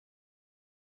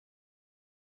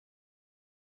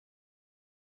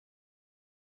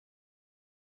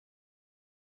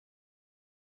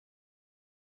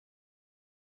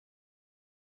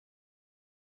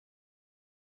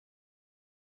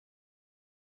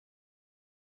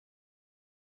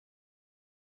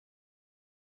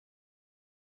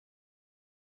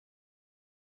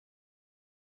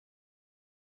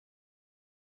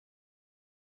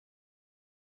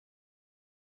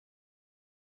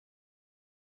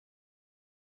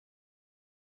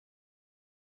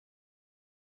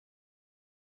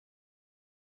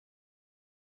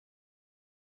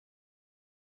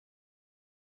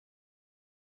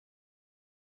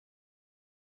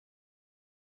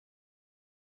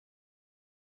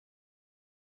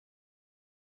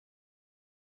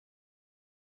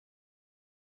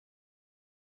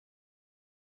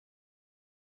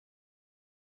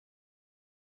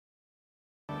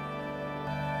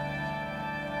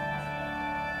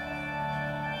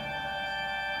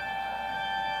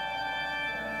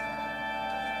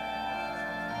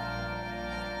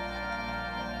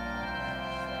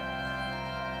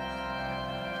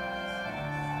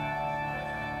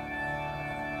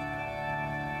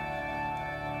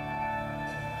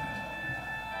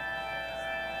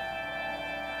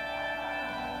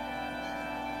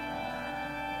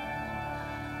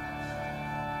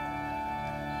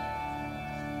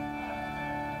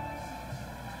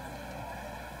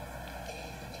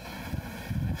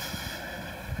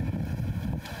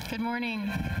Good morning.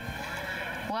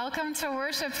 Welcome to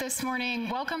worship this morning.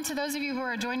 Welcome to those of you who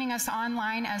are joining us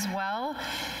online as well.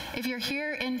 If you're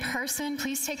here in person,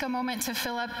 please take a moment to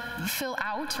fill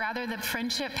out the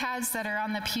friendship pads that are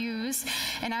on the pews.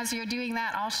 And as you're doing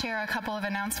that, I'll share a couple of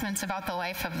announcements about the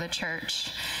life of the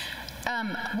church.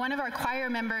 One of our choir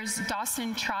members,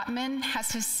 Dawson Trotman,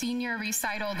 has his senior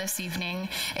recital this evening.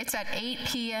 It's at 8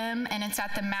 p.m. and it's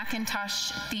at the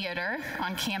McIntosh Theater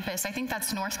on campus. I think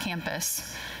that's North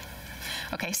Campus.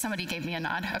 Okay, somebody gave me a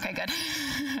nod. Okay, good.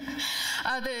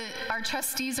 Our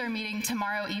trustees are meeting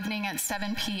tomorrow evening at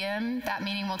 7 p.m. That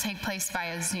meeting will take place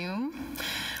via Zoom.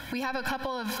 We have a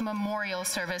couple of memorial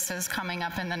services coming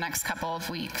up in the next couple of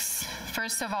weeks.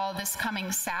 First of all, this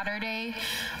coming Saturday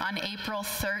on April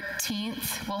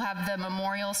 13th, we'll have the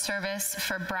memorial service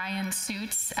for Brian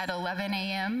Suits at 11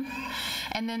 a.m.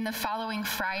 And then the following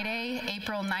Friday,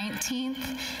 April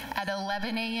 19th at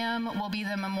 11 a.m. will be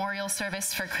the memorial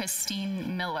service for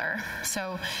Christine Miller.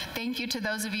 So thank you to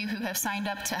those of you who have signed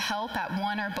up to help at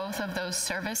one or both of those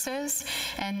services.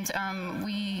 And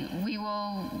we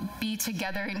will be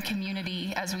together in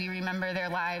community as we remember their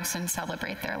lives and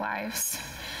celebrate their lives.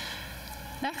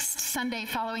 Next Sunday,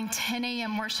 following 10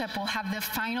 a.m. worship, we'll have the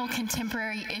final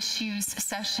contemporary issues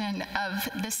session of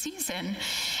the season.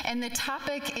 And the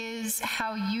topic is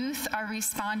how youth are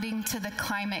responding to the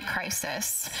climate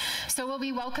crisis. So we'll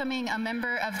be welcoming a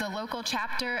member of the local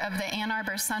chapter of the Ann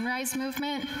Arbor Sunrise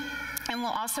Movement. And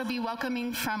we'll also be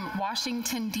welcoming from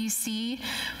Washington, D.C.,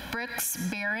 Brooks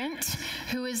Barrett,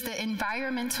 who is the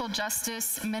Environmental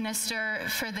Justice Minister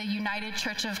for the United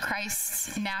Church of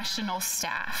Christ's national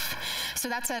staff. So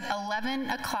that's at 11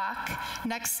 o'clock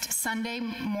next Sunday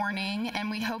morning,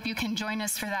 and we hope you can join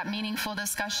us for that meaningful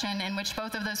discussion in which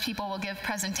both of those people will give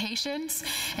presentations,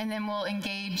 and then we'll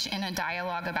engage in a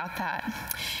dialogue about that.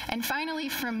 And finally,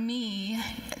 from me,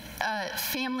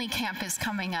 family camp is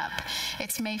coming up.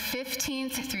 It's May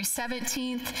 15th through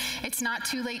 17th. It's not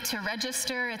too late to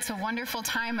register. It's a wonderful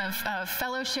time of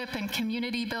fellowship and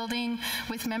community building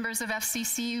with members of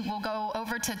FCC. We'll go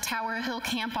over to Tower Hill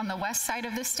Camp on the west side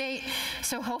of the state.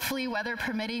 So hopefully, weather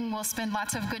permitting, we'll spend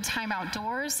lots of good time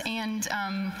outdoors and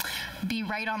be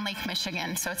right on Lake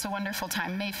Michigan. So it's a wonderful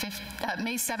time, May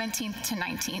 17th to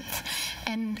 19th.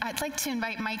 And I'd like to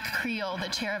invite Mike Creel, the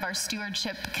chair of our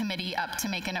stewardship committee, up to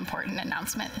make an important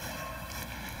announcement.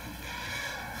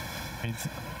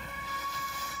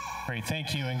 Great,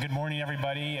 thank you, and good morning,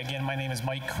 everybody. Again, my name is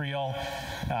Mike Creel,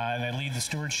 and I lead the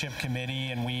Stewardship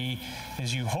Committee, and we,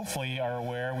 as you hopefully are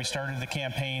aware, we started the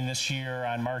campaign this year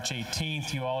on March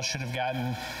 18th. You all should have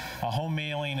gotten a home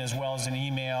mailing as well as an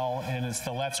email, and it's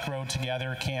the Let's Grow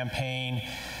Together campaign.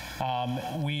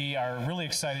 We are really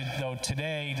excited, though,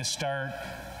 today to start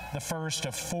the first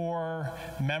of 4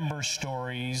 member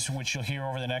stories, which you'll hear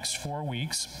over the next 4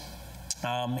 weeks.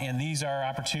 And these are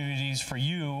opportunities for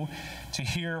you to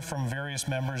hear from various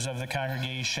members of the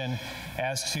congregation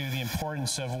as to the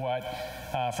importance of what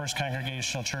First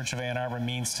Congregational Church of Ann Arbor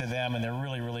means to them, and they're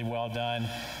really, really well done.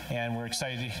 And we're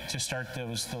excited to start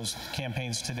those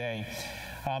campaigns today.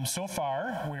 So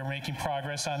far, we're making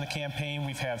progress on the campaign.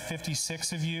 We've had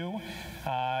 56 of you,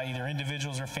 either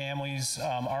individuals or families,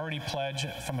 already pledge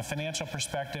from a financial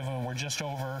perspective, and we're just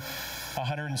over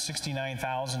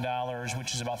 $169,000,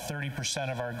 which is about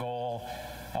 30% of our goal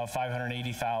of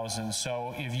 $580,000.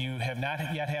 So if you have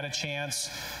not yet had a chance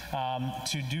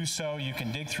to do so, you can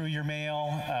dig through your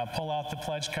mail, pull out the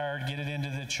pledge card, get it into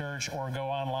the church, or go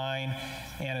online.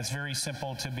 And it's very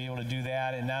simple to be able to do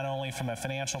that. And not only from a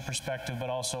financial perspective, but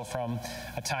also from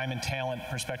a time and talent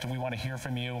perspective. We want to hear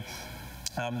from you.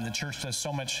 The church does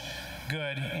so much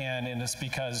good, and it's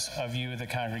because of you, the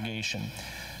congregation.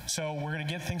 So we're going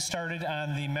to get things started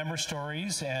on the member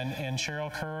stories, and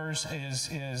Cheryl Kerrs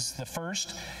is the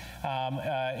first.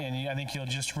 And I think you'll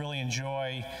just really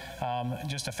enjoy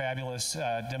just a fabulous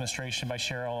demonstration by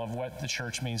Cheryl of what the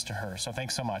church means to her. So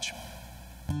thanks so much.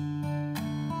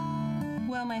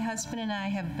 Well, my husband and I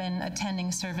have been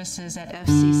attending services at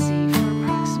FCC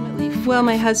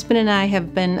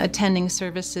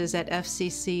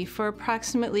for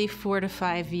approximately 4 to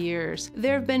 5 years.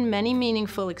 There have been many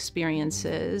meaningful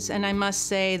experiences, and I must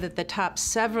say that the top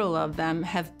several of them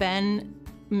have been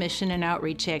mission and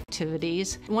outreach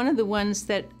activities. One of the ones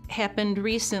that happened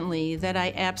recently that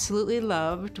I absolutely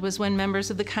loved was when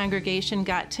members of the congregation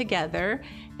got together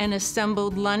and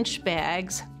assembled lunch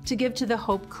bags to give to the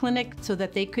Hope Clinic so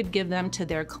that they could give them to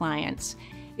their clients.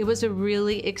 It was a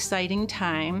really exciting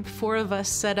time. 4 of us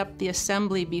set up the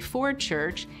assembly before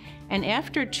church, And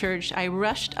after church, I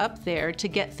rushed up there to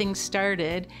get things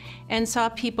started and saw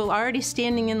people already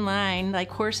standing in line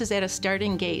like horses at a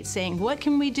starting gate saying, "What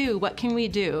can we do? What can we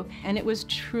do?" And it was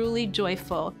truly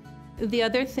joyful. The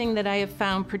other thing that I have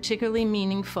found particularly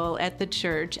meaningful at the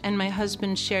church, and my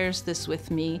husband shares this with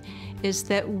me, is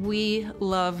that we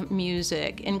love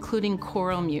music, including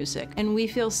choral music. And we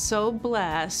feel so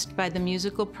blessed by the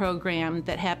musical program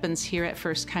that happens here at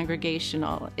First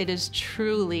Congregational. It is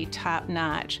truly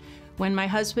top-notch. When my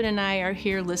husband and I are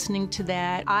here listening to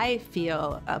that, I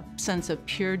feel a sense of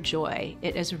pure joy.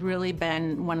 It has really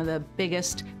been one of the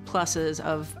biggest pluses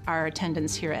of our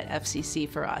attendance here at FCC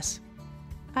for us.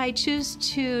 I choose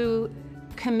to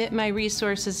commit my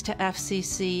resources to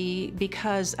FCC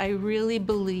because I really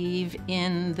believe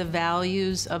in the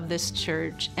values of this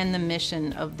church and the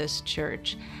mission of this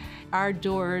church. Our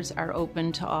doors are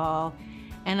open to all,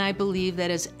 and I believe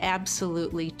that is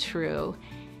absolutely true.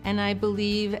 And I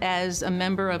believe as a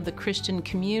member of the Christian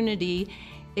community,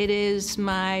 it is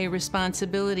my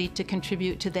responsibility to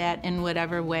contribute to that in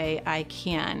whatever way I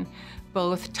can,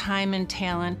 both time and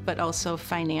talent, but also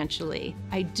financially.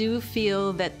 I do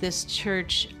feel that this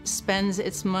church spends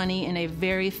its money in a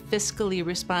very fiscally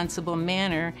responsible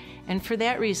manner, and for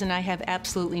that reason, I have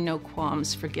absolutely no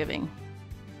qualms for giving.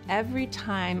 Every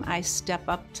time I step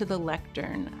up to the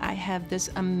lectern, I have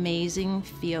this amazing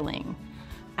feeling.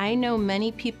 I know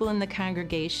many people in the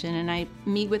congregation, and I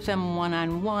meet with them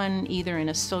one-on-one, either in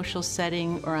a social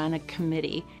setting or on a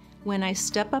committee. When I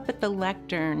step up at the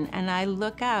lectern and I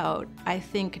look out, I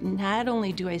think not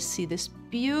only do I see this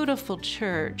beautiful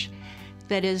church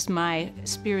that is my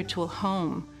spiritual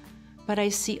home, but I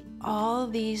see all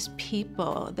these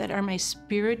people that are my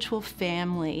spiritual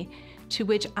family to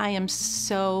which I am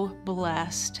so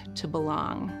blessed to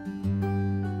belong.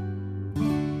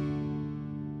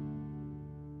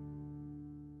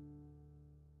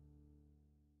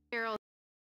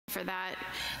 For that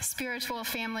spiritual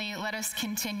family, let us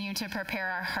continue to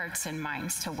prepare our hearts and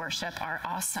minds to worship our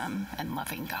awesome and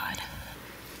loving God.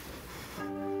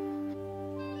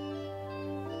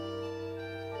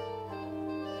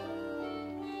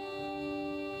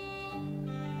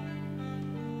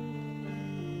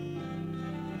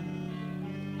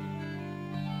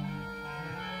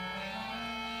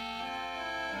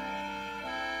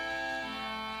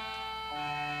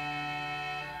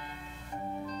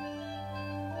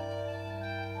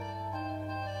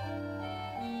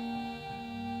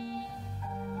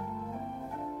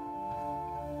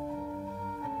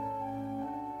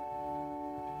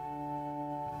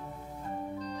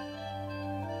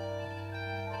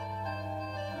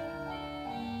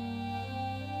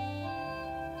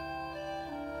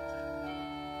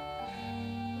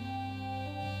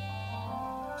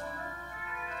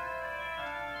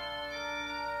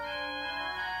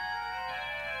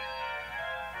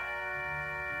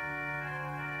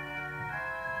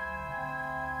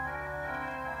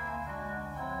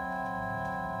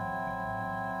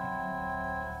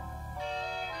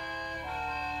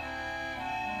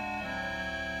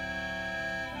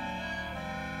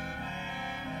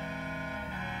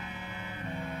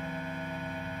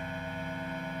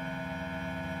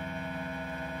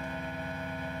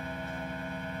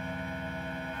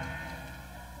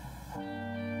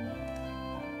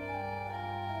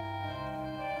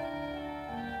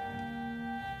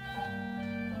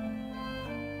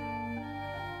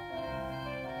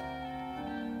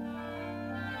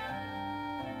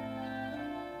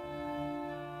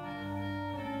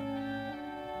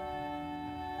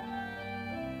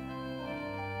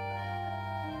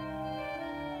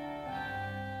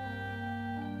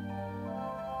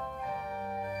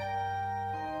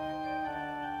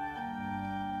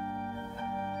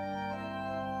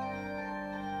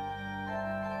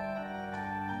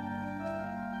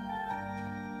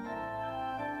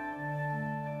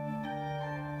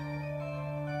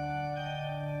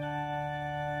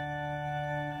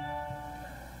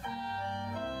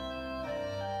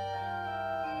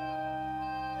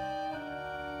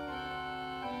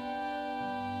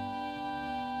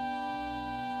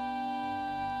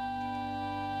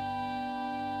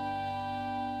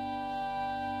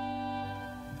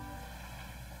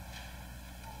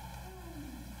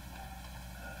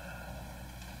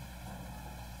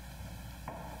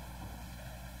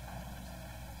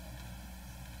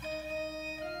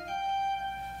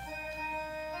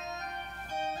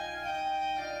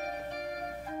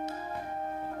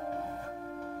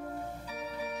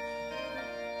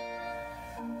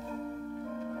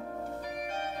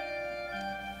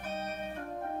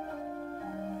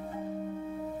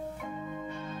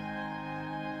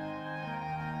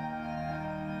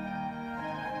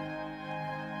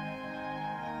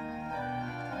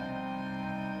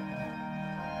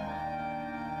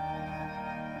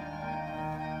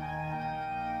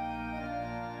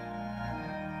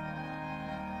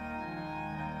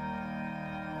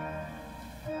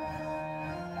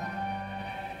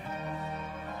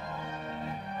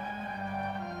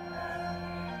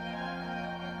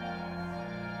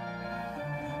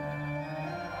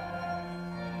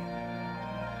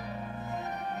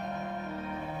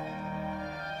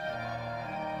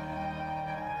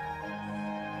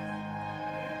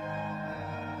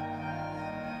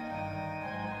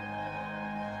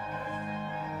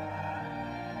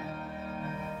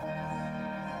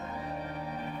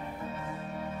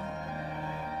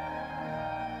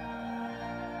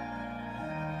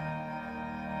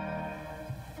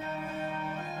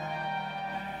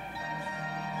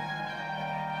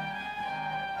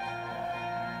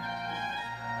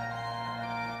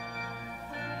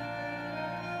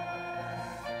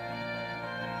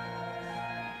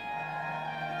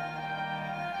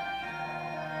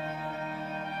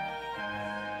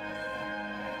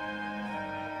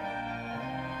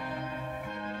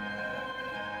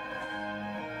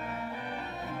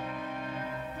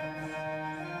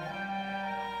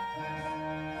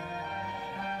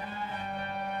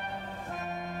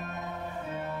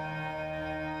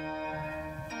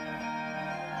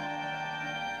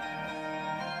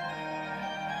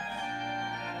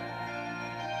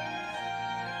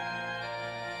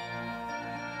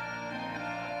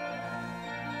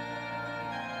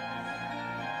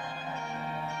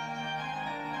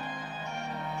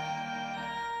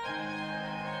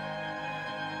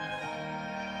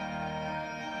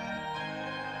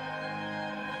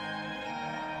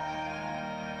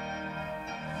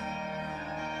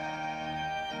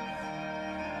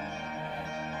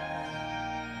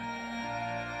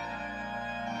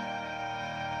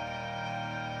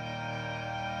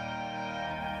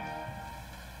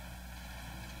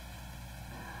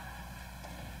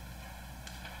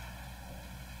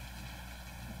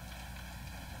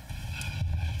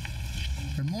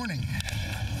 Good morning.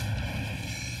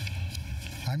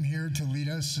 I'm here to lead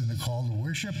us in the call to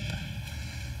worship,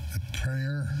 the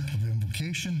prayer of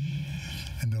invocation,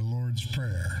 and the Lord's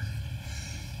Prayer.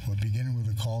 We'll begin with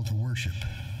a call to worship.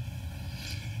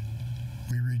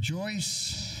 We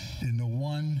rejoice in the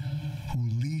one who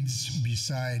leads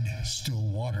beside still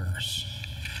waters.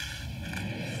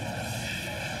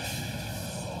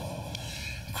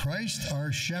 Christ,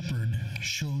 our shepherd,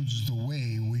 shows the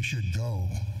way we should go,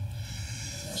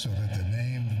 so that the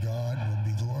name of God will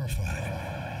be glorified.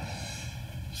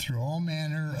 Though all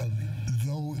manner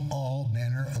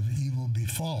of evil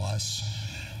befall us,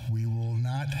 we will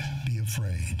not be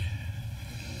afraid.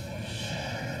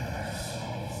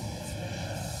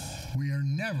 We are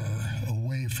never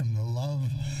away from the love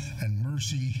and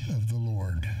mercy of the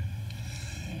Lord,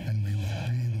 and we will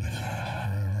be with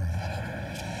God forever.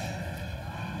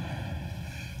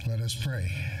 Let us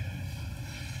pray.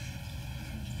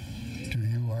 To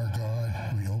you, our God,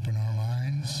 we open our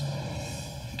minds.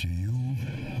 To you,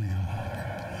 we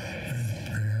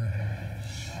prayer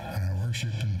and our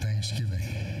worship and thanksgiving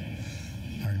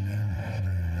are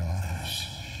never lives.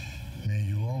 May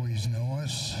you always know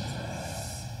us,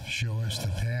 show us the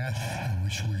path in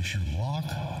which we should walk,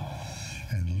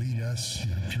 and lead us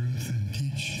your truth and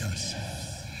teach us.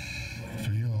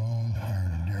 For you alone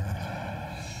are endured,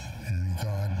 and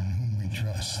God in whom we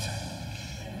trust.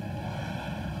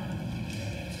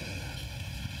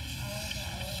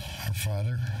 Our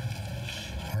Father,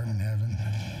 art in heaven,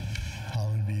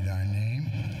 hallowed be thy name.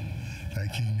 Thy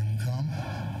kingdom come,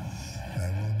 thy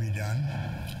will be done.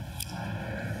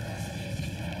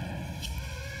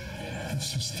 Give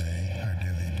us this day our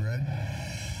daily bread,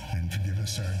 and forgive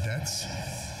us our debts,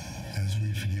 as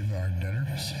we forgive our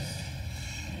debtors.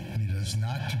 Lead us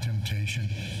not to temptation,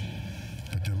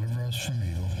 but deliver us from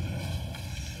evil.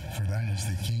 For thine is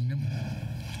the kingdom,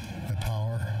 the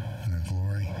power, and the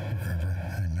glory forever.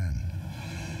 Amen.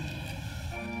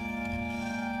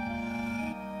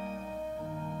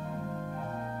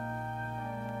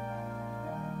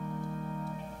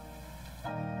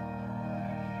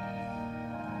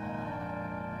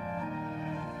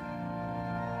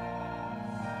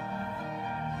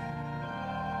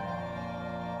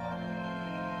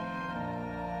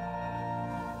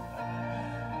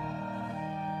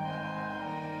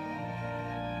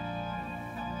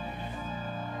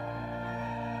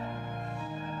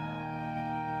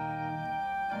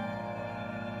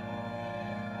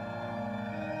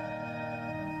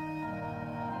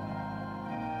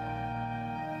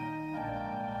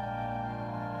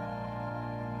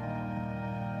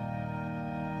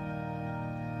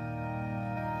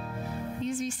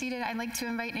 Please be seated. I'd like to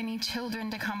invite any children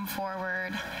to come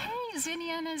forward. Hey,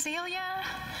 Zinnia and Azalea.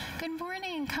 Good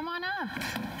morning. Come on up.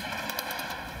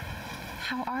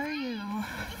 How are you?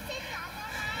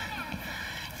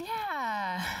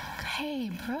 Yeah. Hey,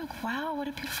 Brooke. Wow, what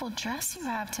a beautiful dress you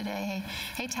have today.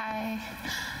 Hey, Ty.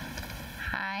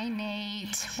 Hi,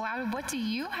 Nate. Wow, what do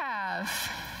you have?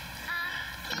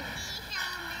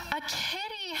 A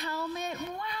kitty helmet.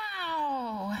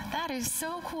 Wow, that is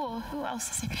so cool. Who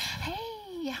else is here?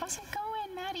 Hey, how's it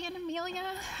going, Maddie and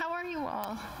Amelia? How are you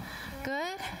all?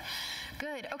 Good?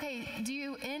 Good. Okay,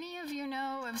 do any of you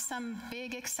know of some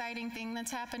big exciting thing that's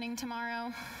happening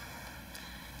tomorrow?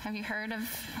 Have you heard of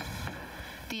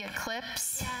the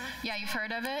eclipse? Yeah. Yeah, you've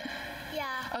heard of it?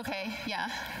 Yeah. Okay, yeah.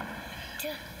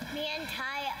 Me and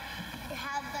Ty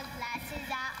have the glasses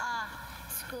at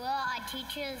school. Our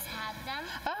teachers have them.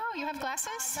 Oh, you have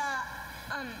glasses?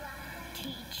 The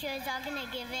teachers are going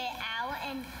to give it out,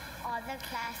 and all the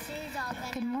classes are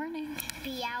going Good morning. to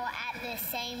be out at the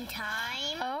same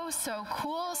time. Oh, so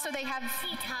cool. So they have...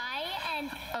 See Ty,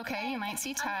 and... Okay, you might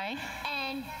see Ty.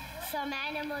 And some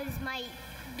animals might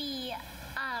be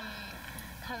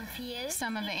confused.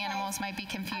 Some of the animals might be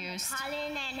confused.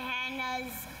 Colin and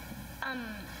Hannah's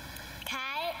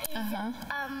cat is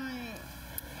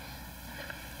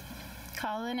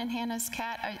Colin and Hannah's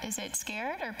cat, is it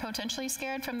scared or potentially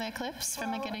scared from the eclipse,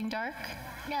 from it getting dark?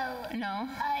 No. No?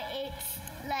 It's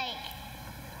like,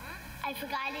 I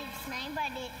forgot its name,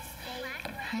 but it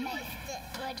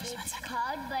it's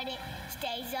called, but it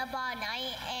stays up all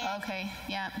night. And, okay,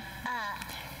 yeah.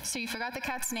 So you forgot the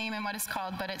cat's name and what it's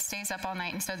called, but it stays up all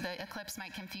night, and so the eclipse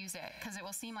might confuse it, because it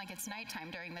will seem like it's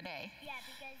nighttime during the day. Yeah,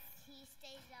 because he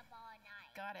stays up all night.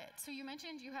 Got it. So you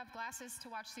mentioned you have glasses to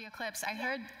watch the eclipse. I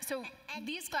heard, so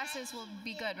these glasses will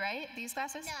be good, right? These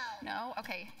glasses? No. No?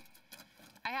 Okay.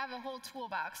 I have a whole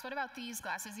toolbox. What about these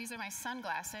glasses? These are my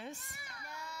sunglasses.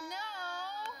 No,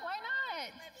 why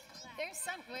not? There's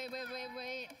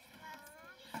wait.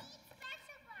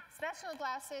 special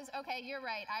glasses. Okay, you're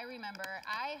right. I remember.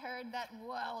 I heard that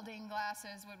welding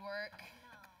glasses would work.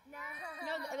 No.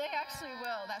 No, they actually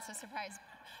will. That's a surprise.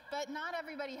 But not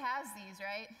everybody has these,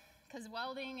 right? Because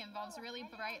welding involves really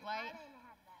bright light.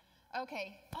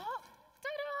 Okay. Oh,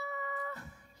 ta-da!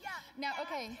 Yeah. Now,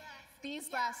 okay, these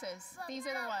glasses. These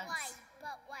are the ones.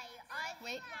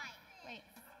 Wait. Wait.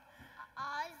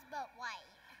 Ours, but white.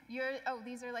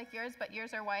 These are like yours, but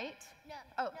yours are white? No.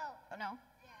 Oh, No. oh no.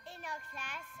 In our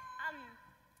class,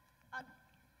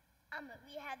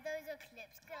 we have those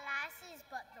eclipse glasses,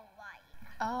 but they're white.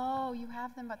 Oh, you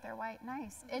have them, but they're white.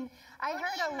 Nice. And I Only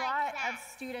heard a in my lot of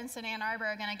class. students in Ann Arbor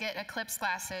are going to get eclipse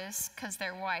glasses because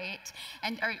they're white,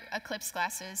 or eclipse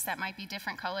glasses that might be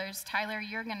different colors. Tyler,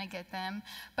 you're going to get them.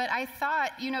 But I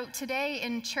thought, today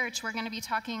in church we're going to be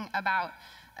talking about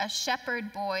a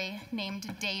shepherd boy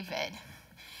named David.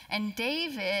 And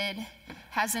David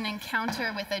has an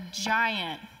encounter with a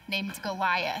giant named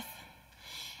Goliath.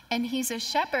 And he's a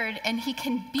shepherd, and he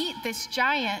can beat this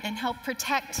giant and help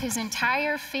protect his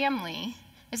entire family.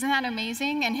 Isn't that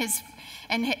amazing?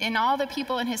 And all the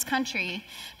people in his country,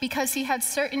 because he had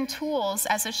certain tools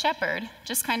as a shepherd,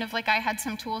 just kind of like I had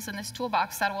some tools in this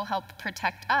toolbox that will help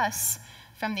protect us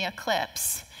from the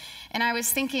eclipse. And I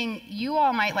was thinking, you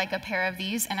all might like a pair of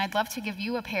these, and I'd love to give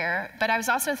you a pair, but I was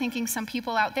also thinking some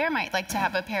people out there might like to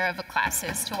have a pair of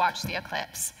glasses to watch the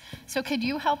eclipse. So could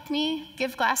you help me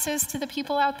give glasses to the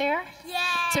people out there? Yeah.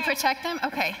 To protect them?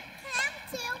 Okay.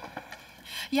 Have to.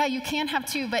 Yeah, you can have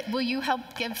two, but will you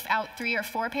help give out 3 or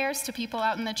 4 pairs to people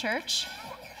out in the church?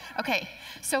 Okay,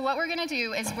 so what we're gonna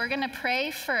do is we're gonna pray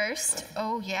first.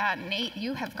 Oh yeah, Nate,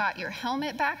 you have got your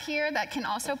helmet back here that can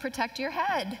also protect your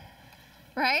head.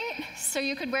 Right? So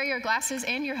you could wear your glasses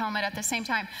and your helmet at the same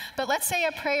time. But let's say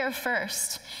a prayer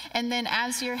first. And then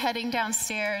as you're heading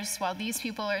downstairs, while these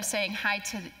people are saying hi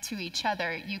to each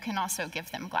other, you can also give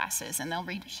them glasses, and they'll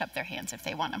reach up their hands if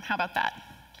they want them. How about that?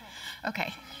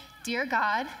 Okay. Dear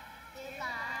God,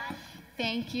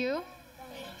 thank you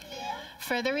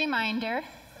for the reminder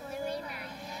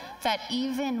that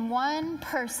even one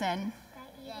person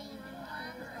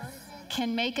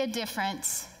can make a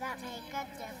difference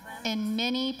in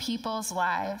many people's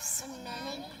lives.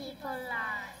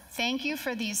 Thank you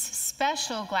for these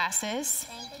special glasses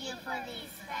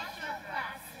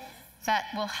that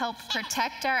will help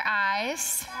protect our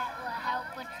eyes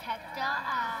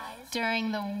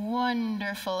during the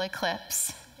wonderful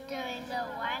eclipse.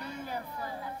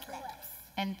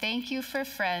 And thank you for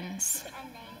friends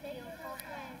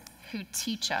who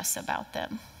teach us about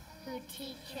them.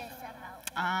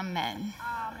 Amen.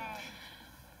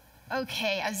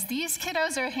 Okay, as these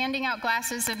kiddos are handing out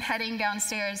glasses and heading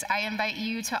downstairs, I invite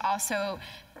you to also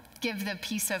give the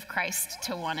peace of Christ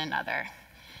to one another.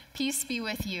 Peace be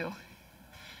with you. All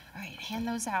right, hand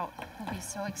those out. We'll be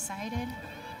so excited.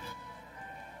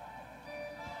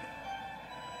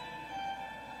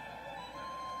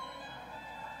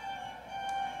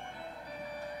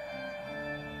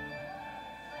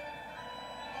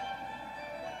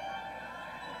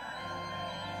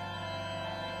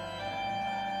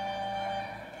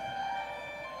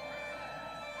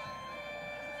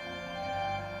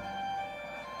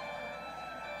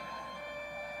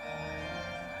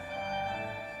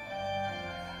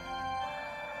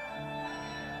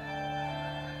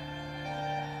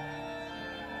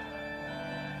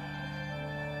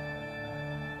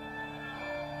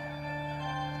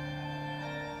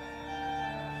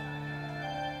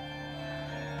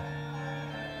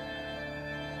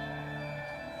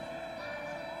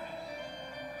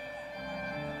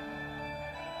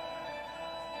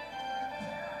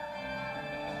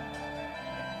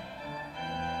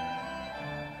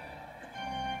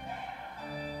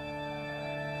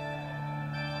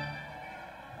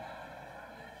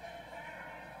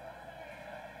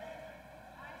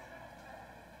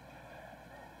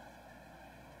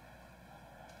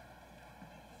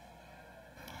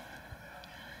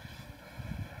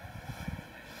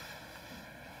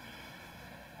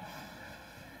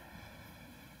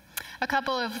 A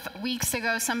couple of weeks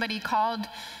ago, somebody called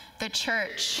the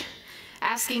church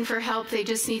asking for help. They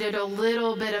just needed a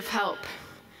little bit of help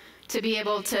to be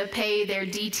able to pay their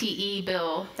DTE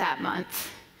bill that month.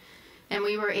 And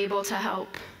we were able to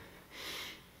help.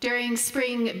 During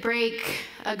spring break,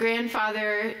 a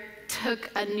grandfather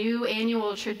took a new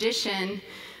annual tradition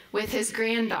with his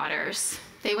granddaughters.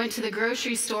 They went to the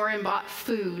grocery store and bought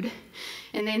food.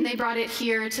 And then they brought it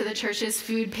here to the church's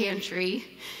food pantry.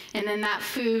 And then that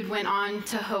food went on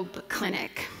to Hope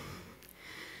Clinic.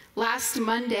 Last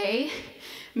Monday,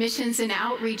 missions and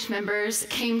outreach members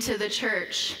came to the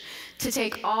church to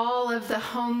take all of the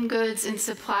home goods and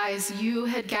supplies you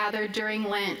had gathered during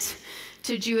Lent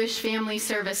to Jewish family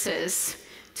services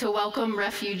to welcome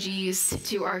refugees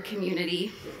to our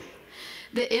community.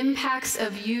 The impacts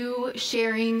of you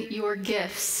sharing your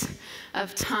gifts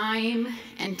of time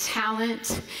and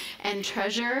talent and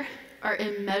treasure are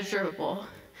immeasurable.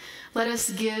 Let us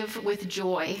give with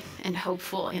joy and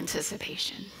hopeful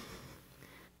anticipation.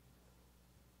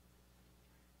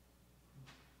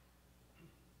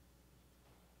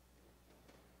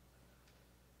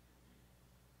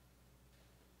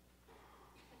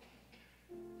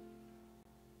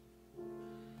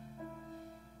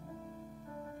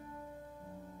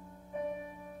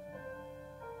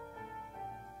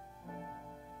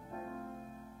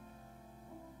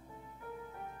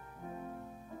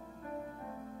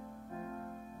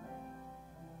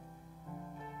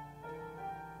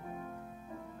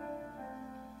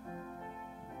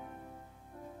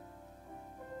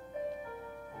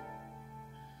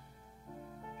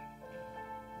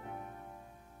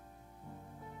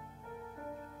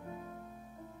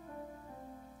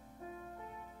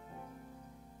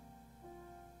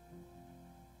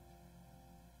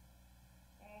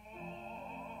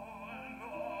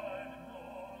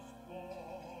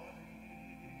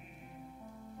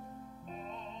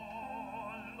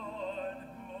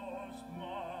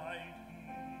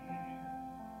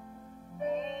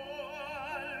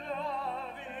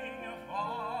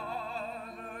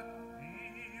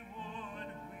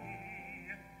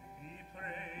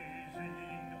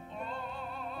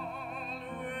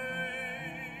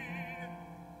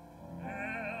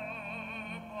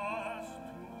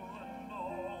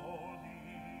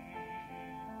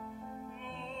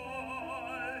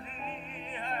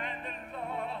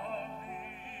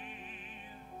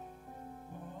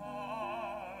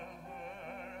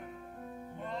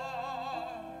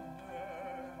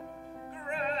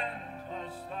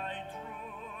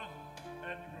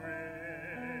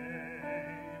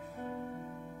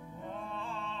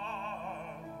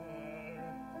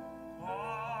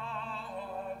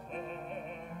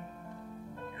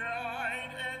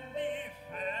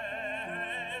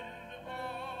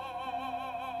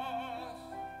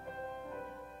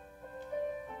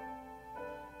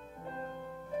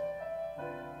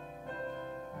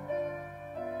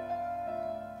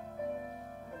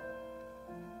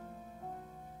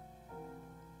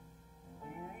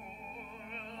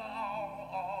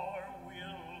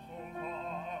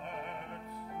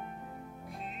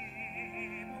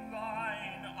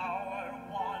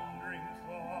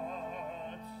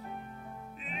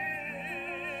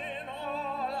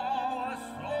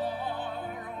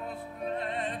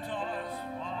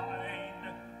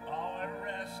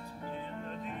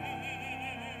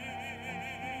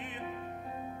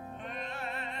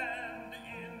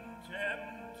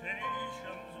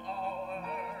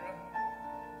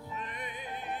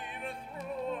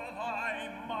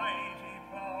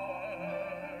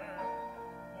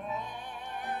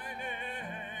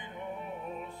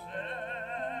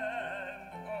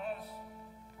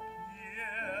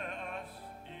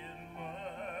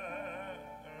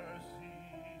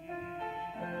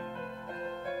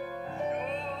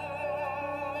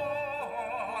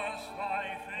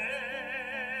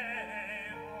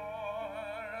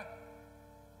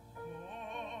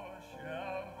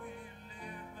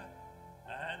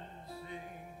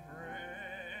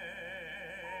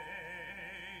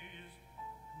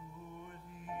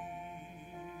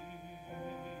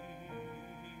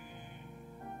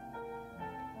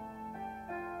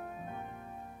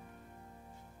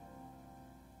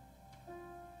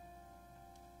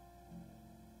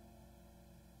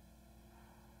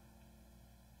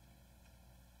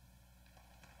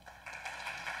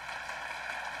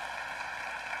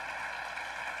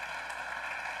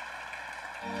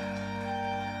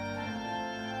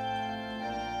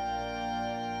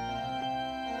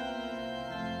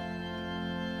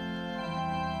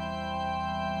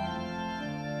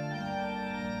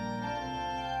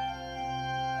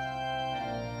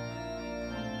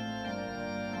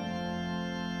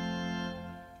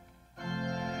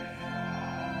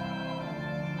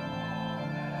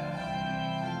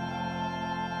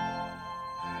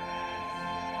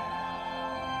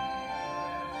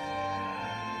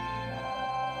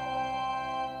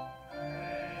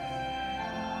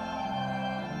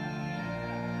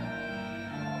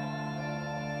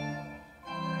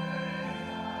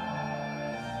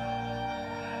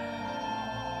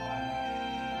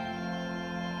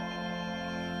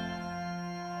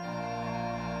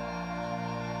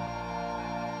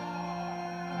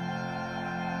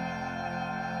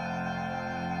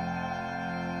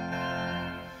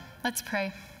 Let's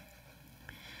pray.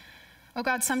 Oh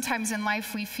God, sometimes in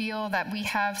life we feel that we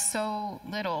have so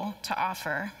little to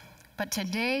offer, but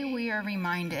today we are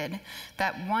reminded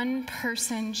that one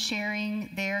person sharing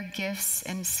their gifts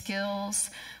and skills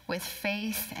with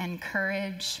faith and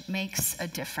courage makes a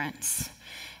difference.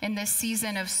 In this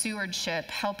season of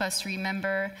stewardship, help us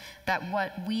remember that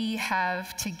what we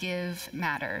have to give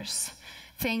matters.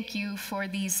 Thank you for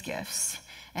these gifts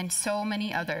and so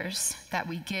many others that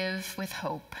we give with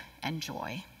hope and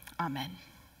joy. Amen.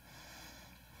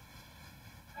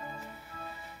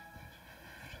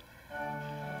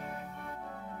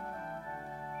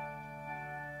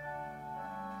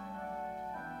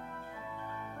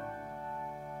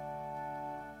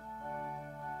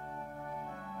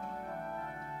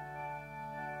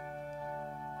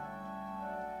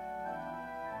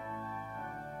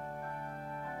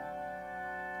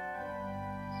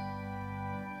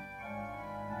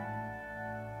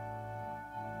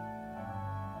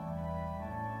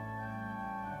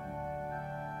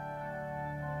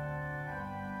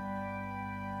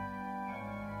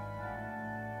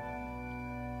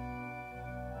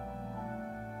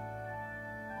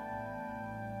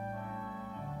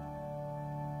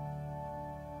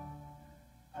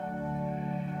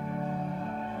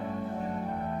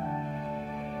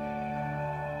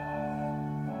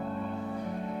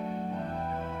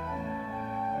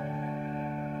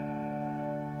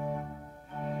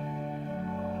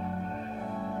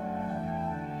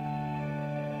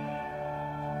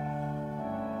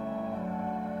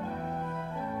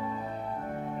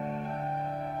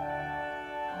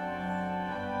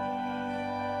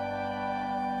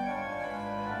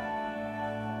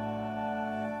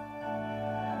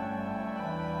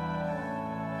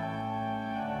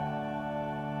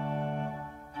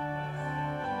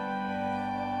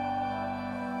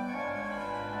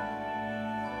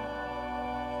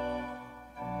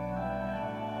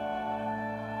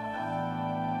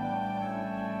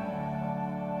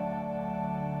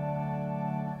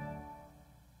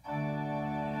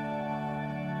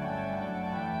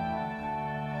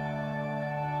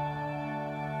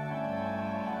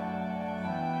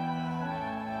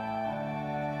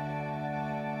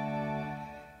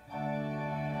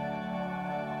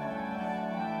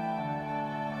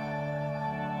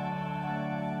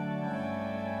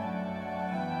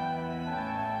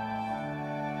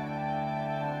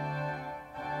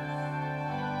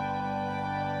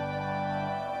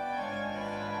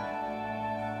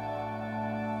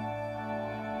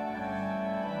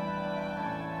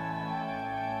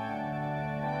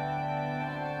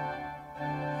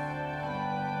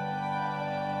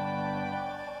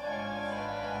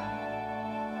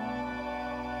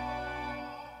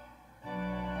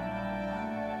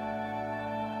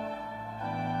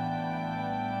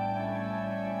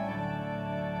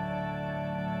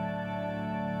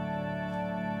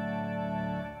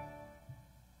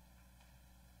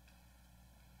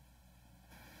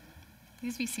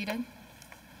 Please be seated.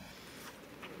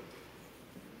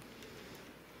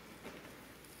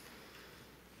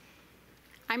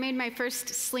 I made my first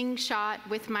slingshot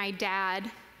with my dad.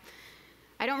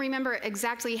 I don't remember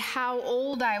exactly how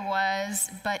old I was,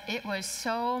 but it was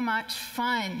so much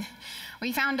fun.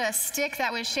 We found a stick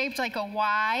that was shaped like a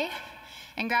Y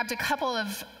and grabbed a couple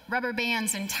of rubber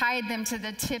bands and tied them to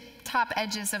the top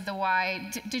edges of the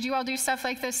Y. Did you all do stuff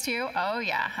like this too? Oh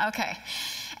yeah, okay.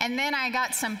 And then I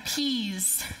got some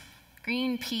peas,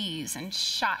 green peas, and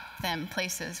shot them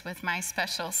places with my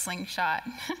special slingshot.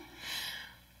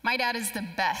 My dad is the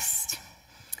best.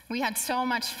 We had so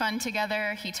much fun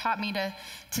together. He taught me to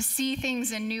see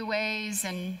things in new ways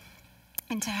and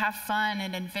to have fun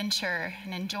and adventure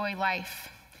and enjoy life.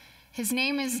 His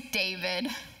name is David.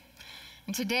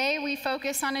 And today we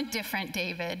focus on a different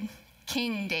David,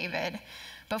 King David,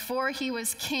 before he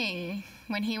was king,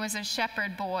 when he was a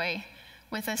shepherd boy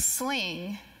with a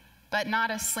sling, but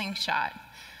not a slingshot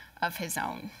of his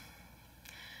own.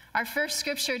 Our first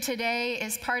scripture today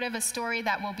is part of a story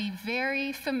that will be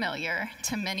very familiar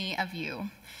to many of you.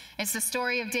 It's the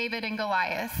story of David and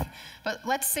Goliath, but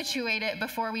let's situate it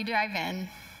before we dive in.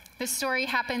 This story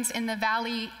happens in the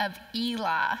valley of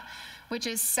Elah, which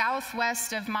is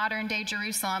southwest of modern-day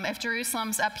Jerusalem. If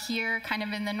Jerusalem's up here, kind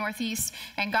of in the northeast,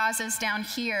 and Gaza's down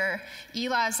here,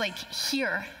 Elah is like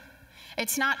here.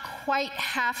 It's not quite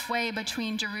halfway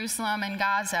between Jerusalem and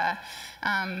Gaza,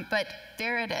 but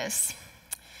there it is.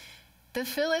 The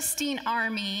Philistine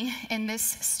army in this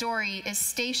story is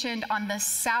stationed on the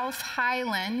South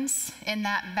Highlands in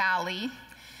that valley,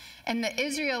 and the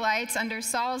Israelites under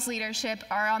Saul's leadership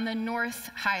are on the North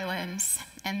Highlands,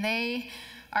 and they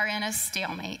are in a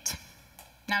stalemate.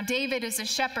 Now, David is a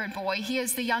shepherd boy. He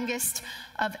is the youngest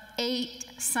of 8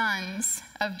 sons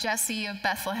of Jesse of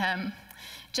Bethlehem.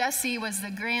 Jesse was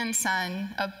the grandson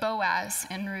of Boaz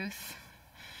and Ruth.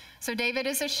 So David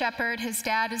is a shepherd. His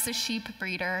dad is a sheep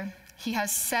breeder. He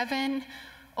has 7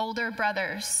 older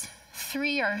brothers,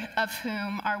 3 of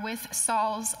whom are with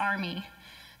Saul's army,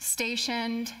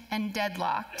 stationed and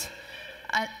deadlocked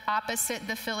opposite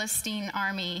the Philistine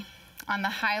army on the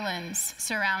highlands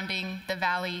surrounding the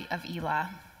valley of Elah.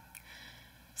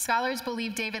 Scholars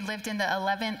believe David lived in the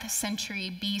 11th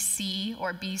century BC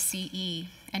or BCE,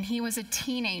 and he was a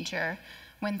teenager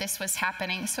when this was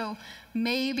happening. So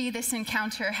maybe this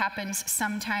encounter happens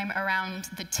sometime around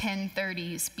the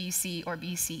 1030s BC or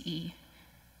BCE,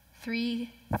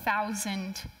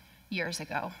 3,000 years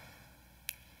ago.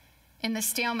 In the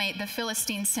stalemate, the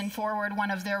Philistines send forward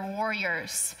one of their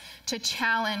warriors to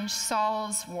challenge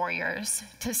Saul's warriors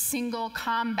to single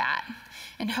combat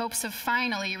in hopes of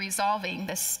finally resolving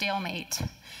this stalemate.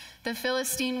 The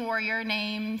Philistine warrior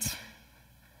named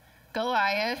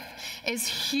Goliath is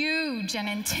huge and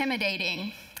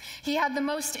intimidating. He had the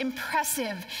most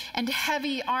impressive and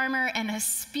heavy armor and a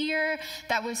spear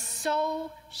that was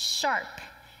so sharp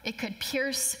it could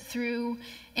pierce through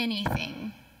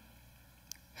anything.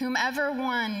 Whomever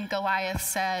won, Goliath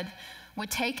said,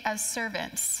 would take as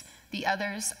servants the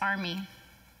other's army.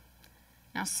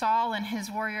 Now Saul and his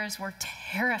warriors were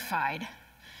terrified.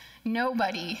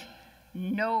 Nobody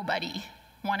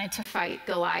wanted to fight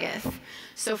Goliath.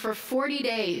 So for 40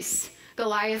 days,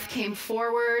 Goliath came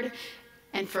forward,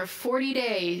 and for 40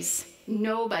 days,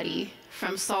 nobody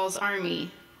from Saul's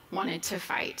army wanted to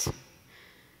fight.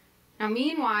 Now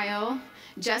meanwhile,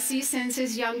 Jesse sends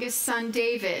his youngest son,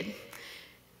 David,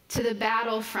 to the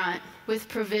battlefront with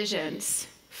provisions,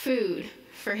 food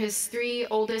for his 3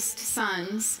 oldest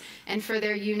sons and for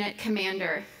their unit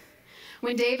commander.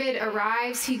 When David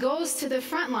arrives, he goes to the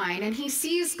front line and he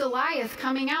sees Goliath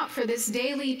coming out for this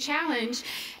daily challenge,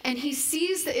 and he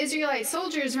sees the Israelite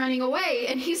soldiers running away,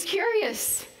 and he's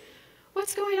curious.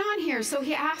 What's going on here? So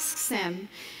he asks them,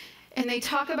 and they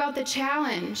talk about the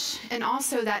challenge, and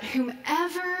also that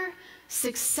whomever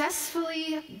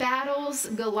successfully battles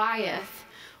Goliath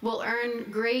will earn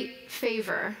great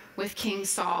favor with King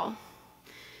Saul.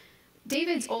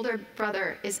 David's older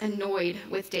brother is annoyed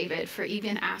with David for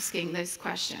even asking those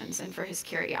questions and for his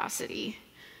curiosity.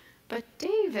 But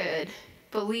David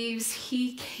believes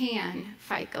he can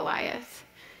fight Goliath.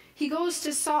 He goes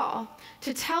to Saul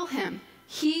to tell him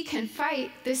he can fight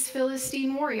this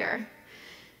Philistine warrior.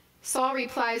 Saul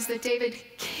replies that David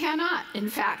cannot, in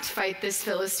fact, fight this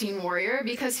Philistine warrior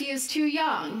because he is too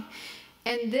young.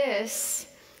 And this,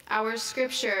 our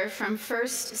scripture from 1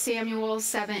 Samuel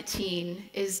 17,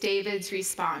 is David's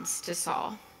response to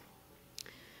Saul.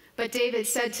 But David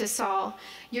said to Saul,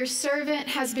 "Your servant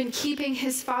has been keeping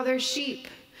his father's sheep.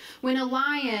 When a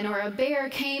lion or a bear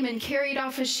came and carried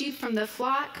off a sheep from the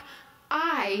flock,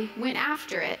 I went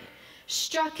after it,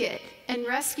 struck it, and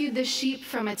rescued the sheep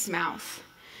from its mouth.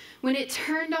 When it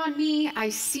turned on me, I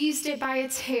seized it by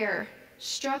its hair,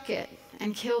 struck it,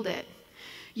 and killed it.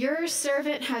 Your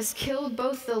servant has killed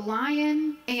both the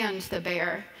lion and the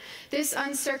bear. This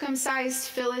uncircumcised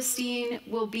Philistine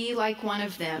will be like one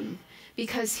of them,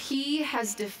 because he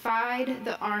has defied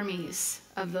the armies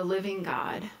of the living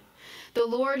God. The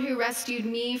Lord who rescued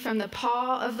me from the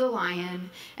paw of the lion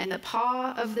and the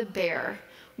paw of the bear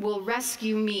will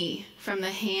rescue me from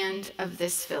the hand of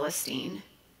this Philistine."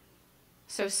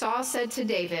 So Saul said to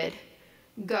David,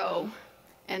 "Go,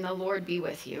 and the Lord be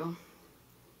with you."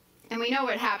 And we know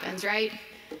what happens, right?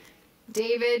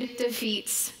 David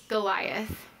defeats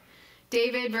Goliath.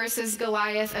 David versus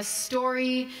Goliath, a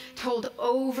story told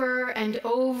over and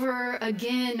over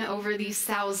again over these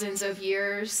thousands of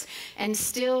years, and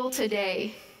still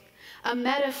today, a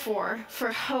metaphor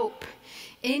for hope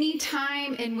any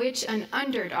time in which an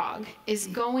underdog is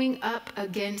going up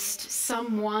against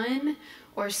someone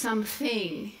or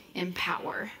something in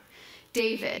power.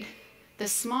 David, the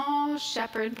small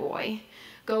shepherd boy,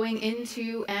 going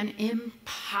into an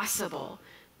impossible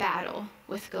battle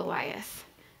with Goliath,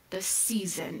 the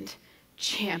seasoned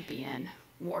champion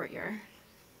warrior.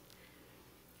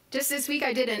 Just this week,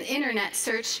 I did an internet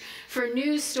search for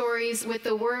news stories with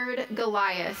the word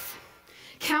Goliath.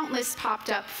 Countless popped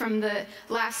up from the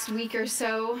last week or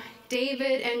so.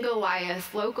 David and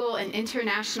Goliath, local and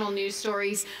international news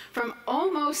stories from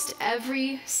almost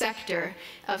every sector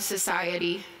of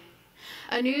society.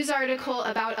 A news article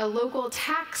about a local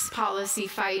tax policy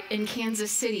fight in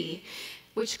Kansas City,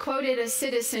 which quoted a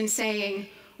citizen saying,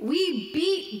 "We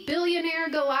beat billionaire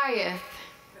Goliath."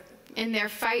 in their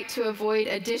fight to avoid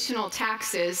additional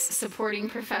taxes supporting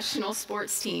professional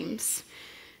sports teams.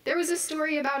 There was a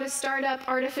story about a startup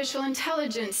artificial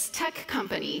intelligence tech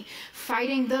company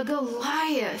fighting the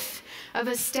Goliath of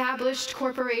established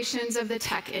corporations of the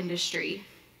tech industry.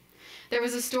 There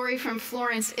was a story from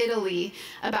Florence, Italy,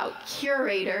 about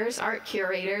art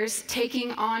curators,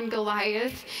 taking on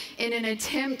Goliath in an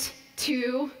attempt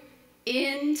to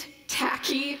end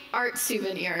tacky art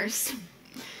souvenirs.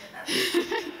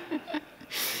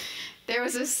 There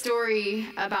was a story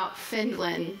about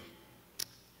Finland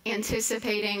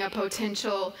anticipating a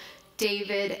potential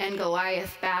David and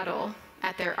Goliath battle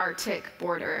at their Arctic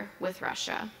border with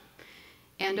Russia.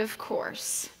 And of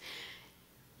course,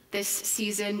 this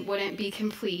season wouldn't be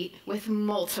complete with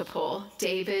multiple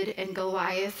David and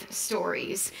Goliath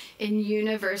stories in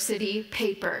university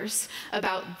papers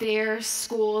about their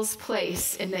school's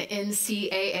place in the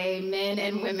NCAA men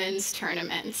and women's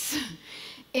tournaments.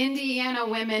 Indiana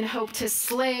women hope to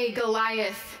slay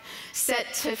Goliath,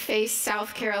 set to face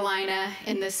South Carolina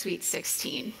in the Sweet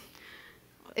 16.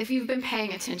 If you've been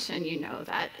paying attention, you know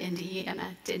that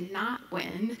Indiana did not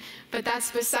win, but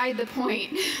that's beside the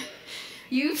point.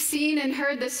 You've seen and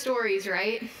heard the stories,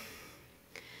 right?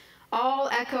 All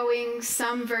echoing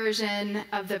some version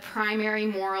of the primary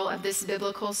moral of this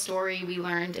biblical story we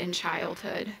learned in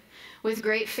childhood. With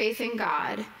great faith in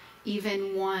God,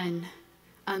 even one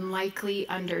unlikely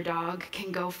underdog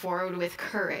can go forward with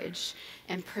courage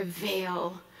and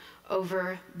prevail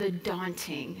over the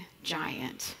daunting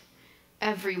giant.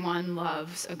 Everyone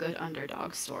loves a good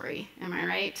underdog story, am I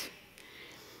right?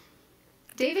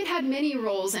 David had many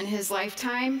roles in his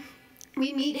lifetime.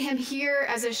 We meet him here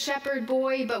as a shepherd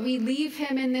boy, but we leave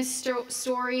him in this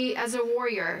story as a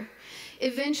warrior.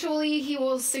 Eventually, he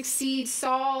will succeed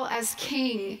Saul as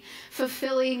king,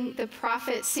 fulfilling the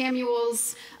prophet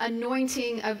Samuel's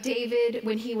anointing of David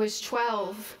when he was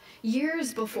 12,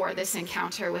 years before this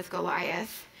encounter with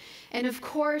Goliath. And of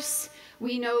course,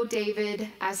 we know David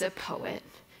as a poet,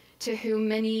 to whom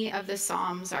many of the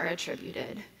Psalms are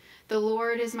attributed. The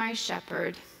Lord is my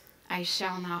shepherd, I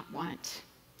shall not want.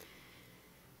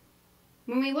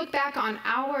 When we look back on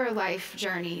our life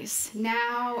journeys,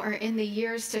 now or in the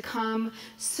years to come,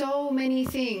 so many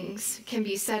things can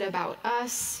be said about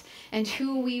us and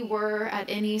who we were at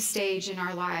any stage in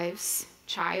our lives.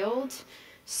 Child,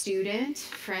 student,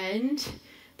 friend,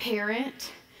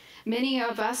 parent. Many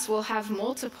of us will have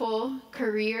multiple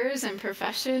careers and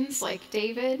professions like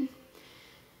David.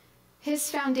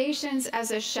 His foundations as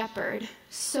a shepherd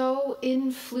so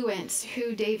influence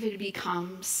who David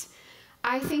becomes.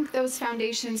 I think those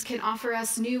foundations can offer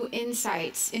us new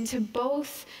insights into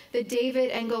both the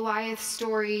David and Goliath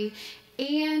story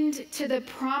and to the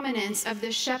prominence of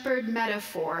the shepherd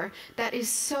metaphor that is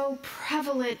so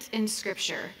prevalent in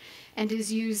Scripture and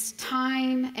is used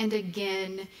time and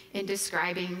again in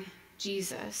describing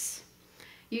Jesus.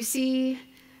 You see,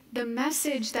 the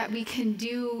message that we can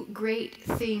do great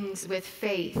things with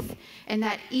faith and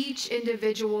that each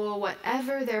individual,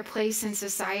 whatever their place in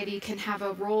society, can have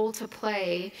a role to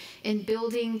play in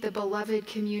building the beloved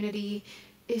community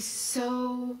is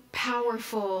so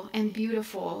powerful and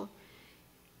beautiful.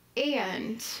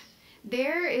 And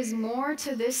there is more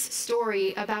to this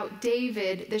story about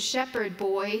David, the shepherd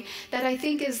boy, that I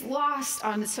think is lost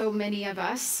on so many of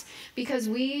us because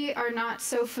we are not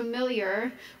so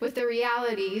familiar with the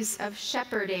realities of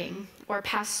shepherding or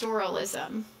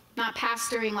pastoralism. Not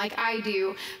pastoring like I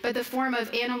do, but the form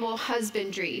of animal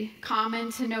husbandry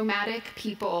common to nomadic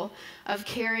people of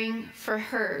caring for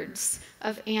herds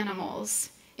of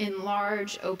animals in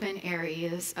large open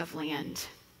areas of land.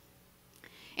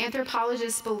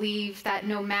 Anthropologists believe that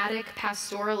nomadic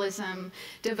pastoralism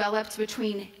developed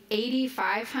between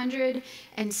 8,500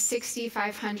 and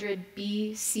 6,500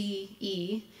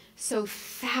 BCE, so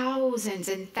thousands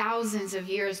and thousands of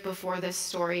years before this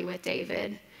story with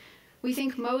David. We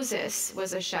think Moses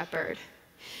was a shepherd.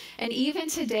 And even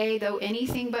today, though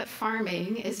anything but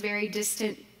farming is very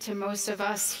distant to most of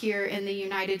us here in the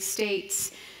United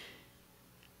States,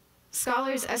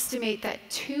 scholars estimate that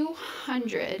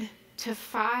 200 to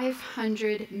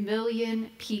 500 million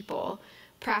people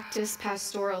practice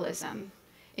pastoralism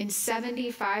in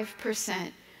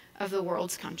 75% of the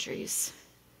world's countries.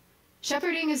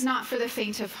 Shepherding is not for the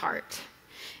faint of heart.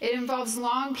 It involves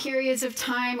long periods of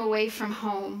time away from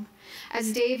home.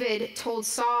 As David told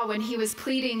Saul when he was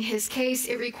pleading his case,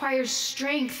 it requires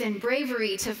strength and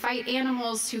bravery to fight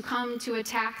animals who come to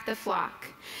attack the flock.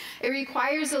 It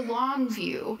requires a long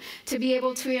view to be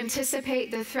able to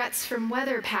anticipate the threats from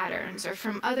weather patterns or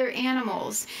from other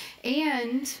animals,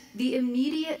 and the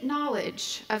immediate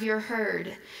knowledge of your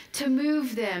herd to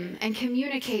move them and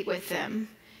communicate with them,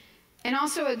 and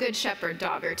also a good shepherd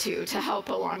dog or two to help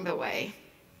along the way.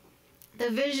 The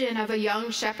vision of a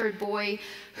young shepherd boy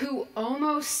who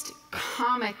almost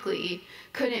comically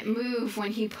couldn't move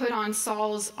when he put on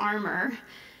Saul's armor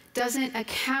doesn't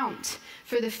account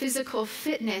for the physical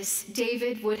fitness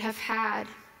David would have had.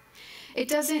 It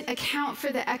doesn't account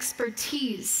for the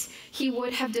expertise he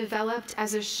would have developed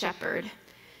as a shepherd,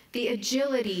 the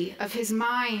agility of his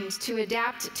mind to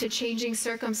adapt to changing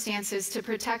circumstances to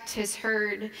protect his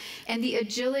herd, and the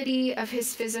agility of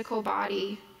his physical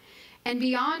body. And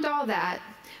beyond all that,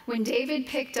 when David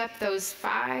picked up those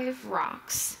 5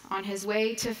 rocks on his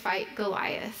way to fight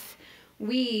Goliath,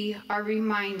 we are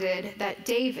reminded that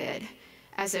David,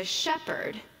 as a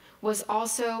shepherd, was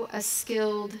also a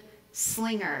skilled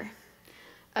slinger.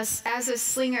 As a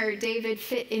slinger, David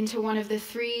fit into one of the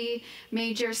 3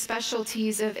 major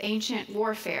specialties of ancient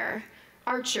warfare: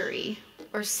 archery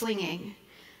or slinging.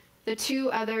 The 2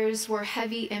 others were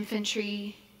heavy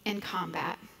infantry and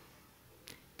combat.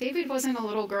 David wasn't a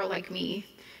little girl like me,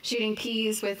 shooting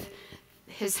peas with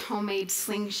his homemade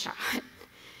slingshot.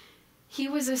 He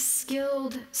was a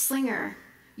skilled slinger,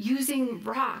 using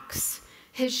rocks,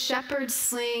 his shepherd's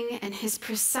sling, and his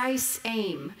precise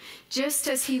aim, just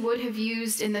as he would have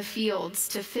used in the fields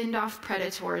to fend off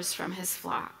predators from his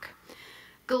flock.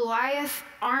 Goliath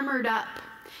armored up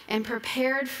and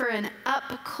prepared for an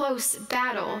up-close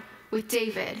battle with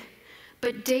David,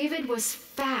 but David was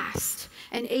fast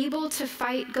and able to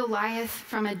fight Goliath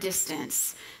from a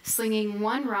distance, slinging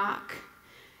 1 rock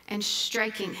and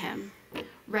striking him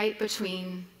right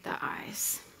between the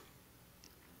eyes.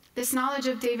 This knowledge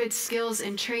of David's skills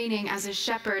and training as a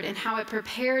shepherd and how it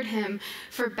prepared him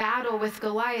for battle with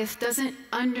Goliath doesn't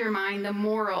undermine the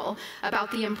moral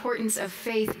about the importance of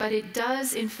faith, but it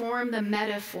does inform the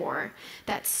metaphor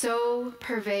that so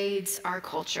pervades our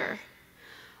culture.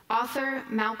 Author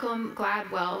Malcolm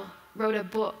Gladwell wrote a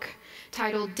book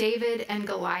titled David and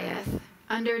Goliath: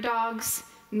 Underdogs,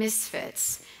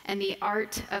 Misfits, and the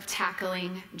Art of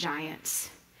Tackling Giants.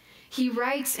 He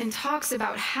writes and talks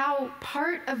about how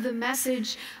part of the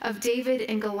message of David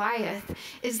and Goliath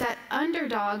is that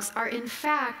underdogs are in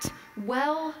fact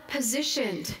well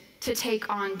positioned to take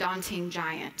on daunting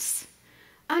giants.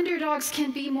 Underdogs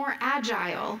can be more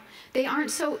agile. They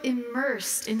aren't so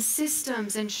immersed in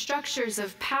systems and structures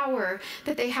of power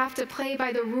that they have to play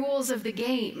by the rules of the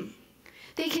game.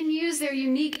 They can use their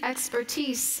unique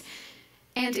expertise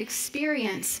and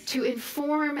experience to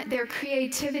inform their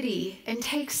creativity and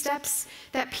take steps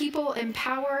that people in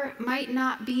power might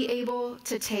not be able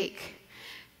to take.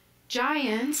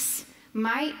 Giants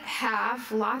might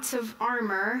have lots of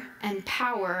armor and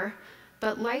power,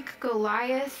 but like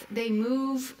Goliath, they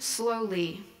move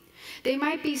slowly. They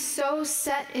might be so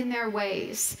set in their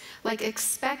ways, like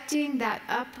expecting that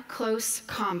up-close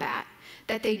combat,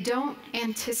 that they don't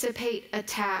anticipate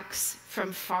attacks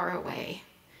from far away.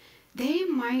 They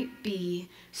might be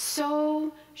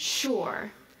so sure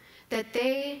that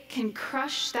they can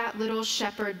crush that little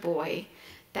shepherd boy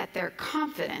that their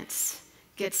confidence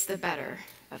gets the better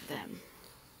of them.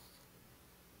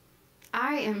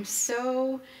 I am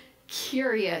so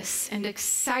curious and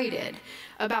excited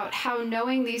about how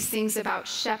knowing these things about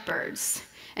shepherds,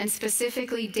 and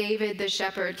specifically David the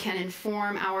shepherd, can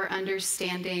inform our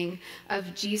understanding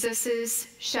of Jesus's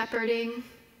shepherding,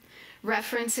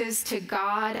 references to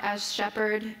God as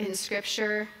shepherd in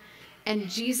Scripture, and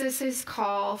Jesus's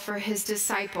call for his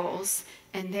disciples,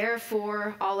 and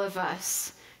therefore all of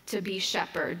us, to be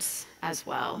shepherds as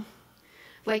well.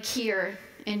 Like here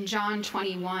in John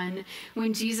 21,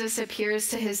 when Jesus appears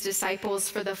to his disciples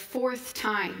for the 4th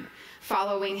time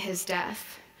following his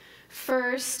death.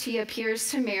 First, he appears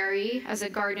to Mary as a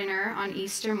gardener on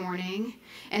Easter morning,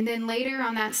 and then later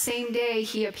on that same day,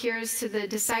 he appears to the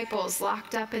disciples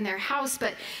locked up in their house,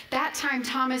 but that time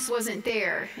Thomas wasn't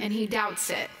there, and he doubts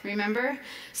it, remember?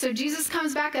 So Jesus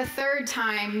comes back a 3rd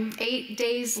time, 8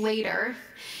 days later,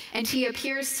 and he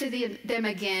appears to them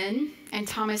again, and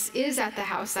Thomas is at the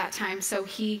house that time, so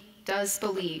he does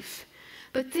believe.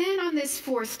 But then on this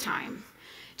 4th time,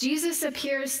 Jesus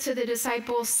appears to the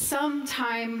disciples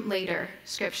sometime later,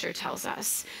 Scripture tells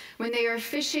us, when they are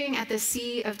fishing at the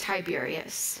Sea of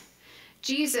Tiberias.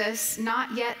 Jesus,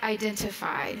 not yet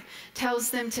identified,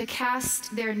 tells them to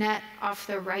cast their net off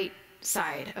the right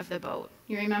side of the boat.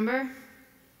 You remember?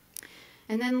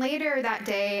 And then later that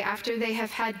day, after they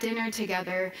have had dinner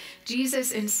together,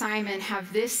 Jesus and Simon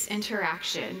have this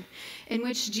interaction in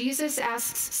which Jesus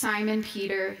asks Simon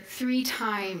Peter 3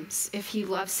 times if he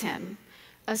loves him,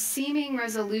 a seeming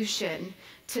resolution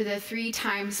to the 3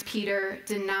 times Peter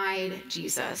denied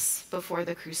Jesus before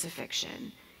the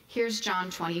crucifixion. Here's John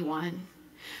 21.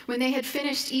 When they had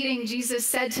finished eating, Jesus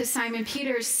said to Simon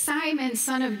Peter, "Simon,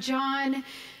 son of John,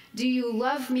 do you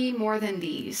love me more than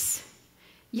these?"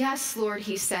 "Yes, Lord,"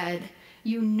 he said,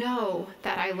 "you know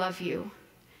that I love you."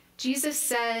 Jesus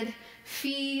said,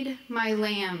 "Feed my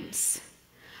lambs."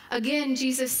 Again,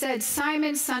 Jesus said,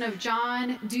 "Simon, son of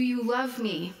John, do you love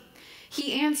me?"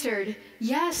 He answered,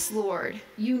 "Yes, Lord,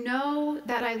 you know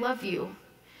that I love you."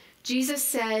 Jesus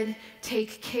said,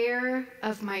 "Take care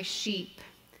of my sheep."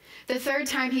 The 3rd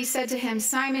time he said to him,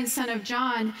 "Simon, son of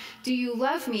John, do you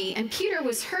love me?" And Peter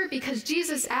was hurt because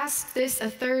Jesus asked this a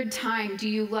 3rd time, "Do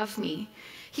you love me?"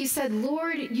 He said,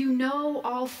 "Lord, you know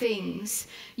all things.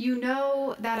 You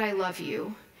know that I love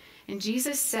you." And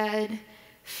Jesus said,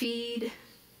 "Feed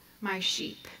my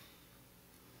sheep."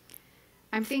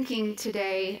 I'm thinking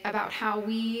today about how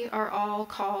we are all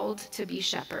called to be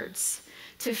shepherds,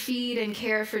 to feed and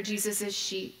care for Jesus'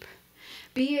 sheep.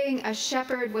 Being a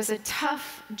shepherd was a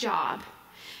tough job,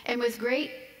 and with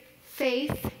great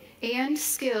faith and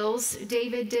skills,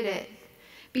 David did it.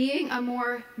 Being a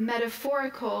more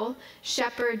metaphorical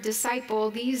shepherd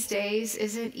disciple these days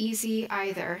isn't easy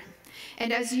either.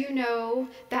 And as you know,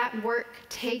 that work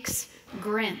takes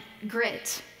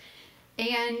grit,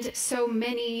 and so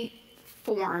many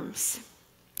forms.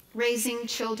 Raising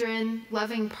children,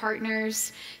 loving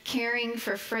partners, caring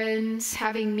for friends,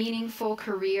 having meaningful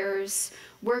careers,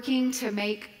 working to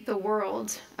make the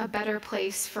world a better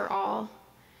place for all.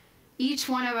 Each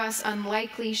one of us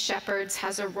unlikely shepherds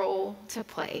has a role to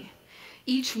play.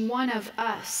 Each one of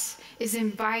us is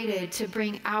invited to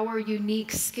bring our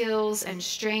unique skills and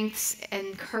strengths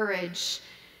and courage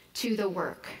to the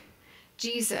work.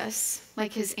 Jesus,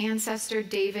 like his ancestor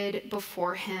David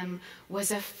before him, was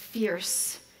a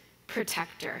fierce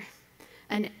protector,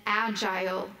 an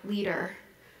agile leader,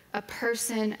 a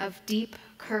person of deep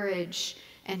courage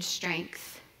and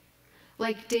strength.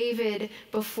 Like David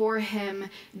before him,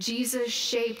 Jesus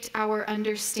shaped our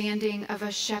understanding of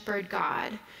a shepherd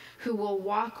God who will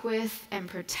walk with and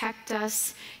protect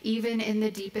us even in the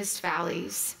deepest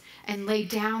valleys and lay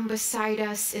down beside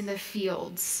us in the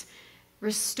fields,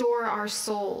 restore our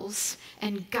souls,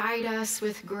 and guide us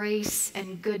with grace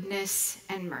and goodness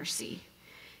and mercy.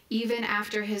 Even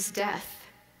after his death,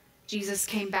 Jesus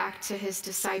came back to his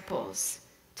disciples,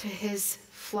 to his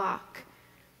flock,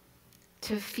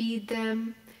 to feed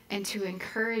them and to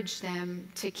encourage them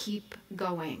to keep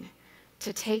going,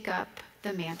 to take up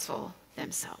the mantle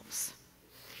themselves.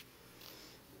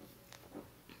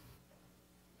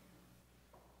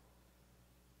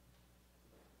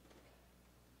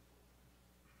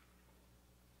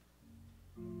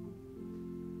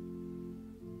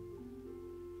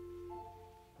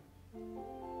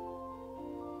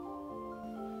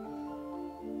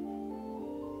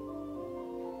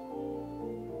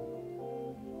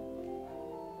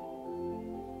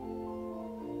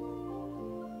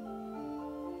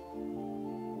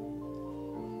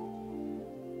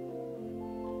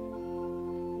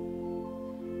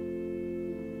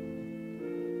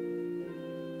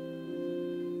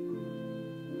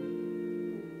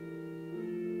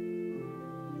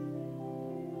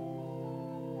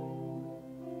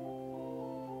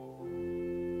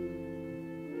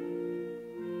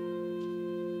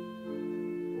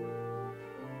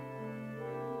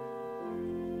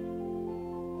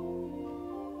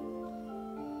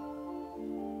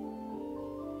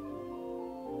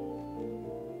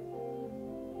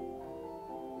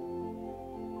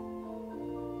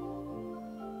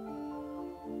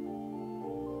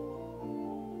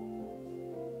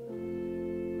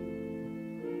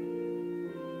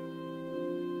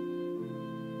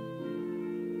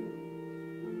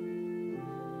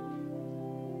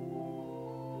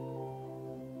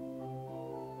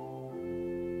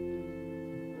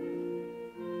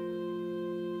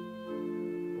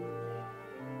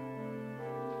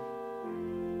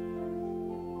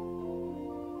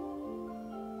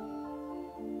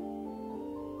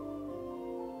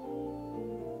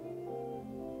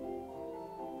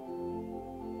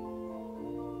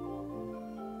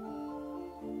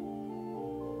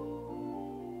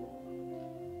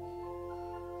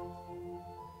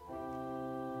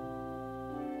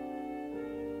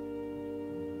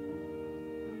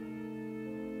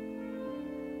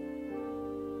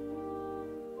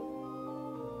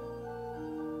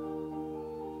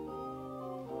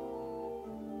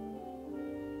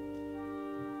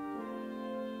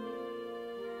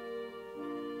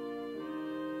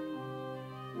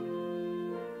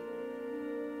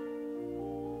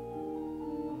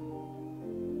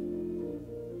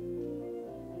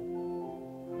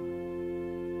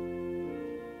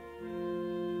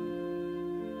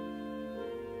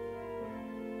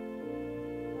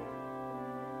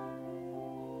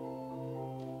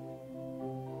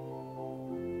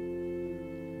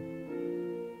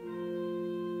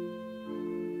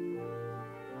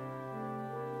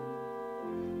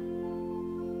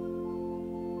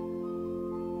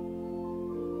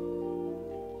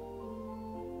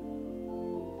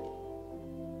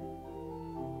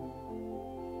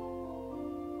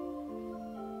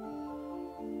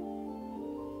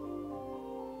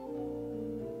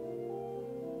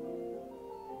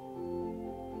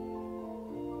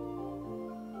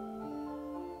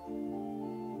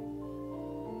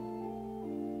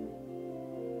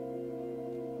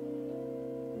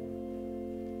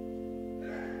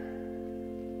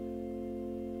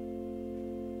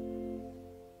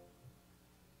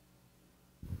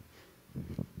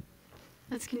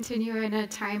 Let's continue in a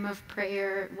time of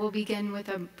prayer. We'll begin with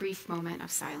a brief moment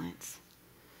of silence.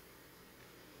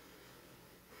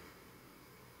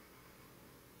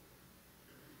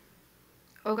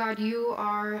 O God, you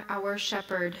are our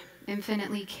shepherd,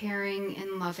 infinitely caring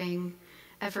and loving,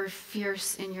 ever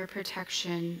fierce in your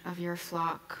protection of your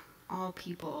flock, all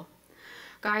people.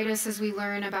 Guide us as we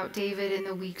learn about David in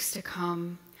the weeks to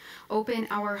come. Open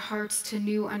our hearts to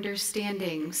new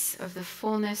understandings of the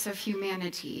fullness of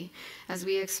humanity as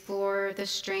we explore the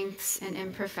strengths and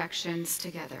imperfections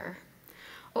together.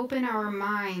 Open our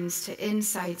minds to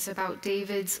insights about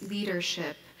David's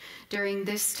leadership during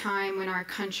this time when our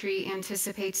country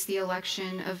anticipates the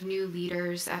election of new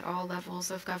leaders at all levels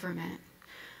of government.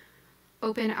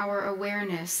 Open our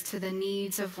awareness to the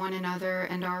needs of one another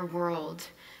and our world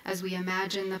as we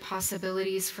imagine the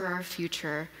possibilities for our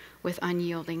future with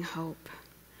unyielding hope.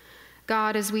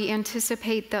 God, as we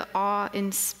anticipate the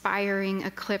awe-inspiring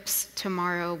eclipse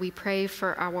tomorrow, we pray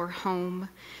for our home,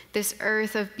 this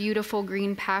earth of beautiful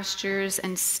green pastures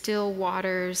and still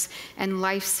waters and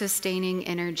life-sustaining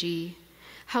energy.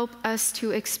 Help us to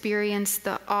experience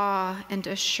the awe and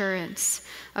assurance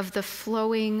of the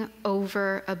flowing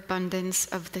overabundance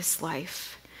of this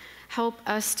life. Help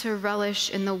us to relish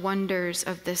in the wonders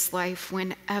of this life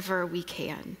whenever we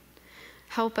can.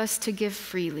 Help us to give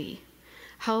freely.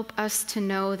 Help us to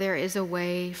know there is a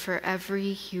way for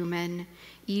every human,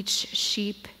 each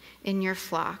sheep in your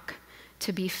flock,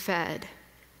 to be fed,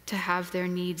 to have their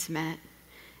needs met,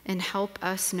 and help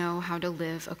us know how to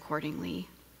live accordingly.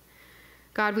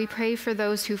 God, we pray for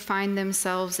those who find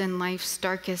themselves in life's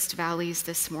darkest valleys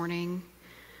this morning.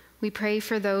 We pray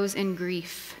for those in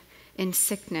grief, in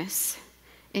sickness,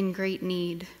 in great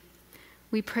need.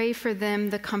 We pray for them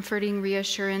the comforting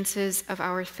reassurances of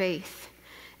our faith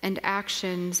and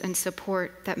actions and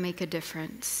support that make a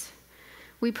difference.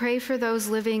 We pray for those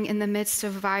living in the midst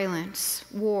of violence,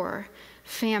 war,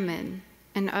 famine,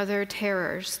 and other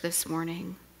terrors this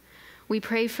morning. We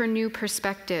pray for new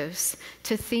perspectives,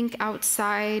 to think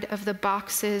outside of the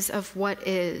boxes of what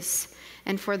is,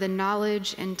 and for the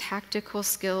knowledge and tactical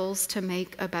skills to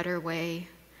make a better way.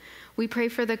 We pray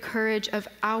for the courage of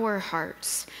our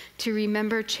hearts to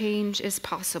remember change is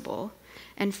possible,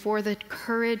 and for the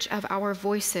courage of our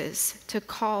voices to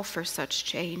call for such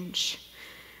change.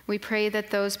 We pray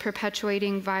that those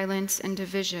perpetuating violence and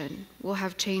division will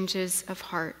have changes of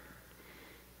heart.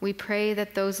 We pray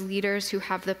that those leaders who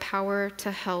have the power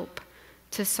to help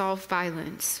to solve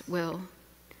violence will.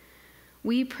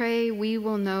 We pray we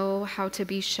will know how to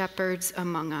be shepherds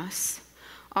among us,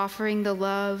 offering the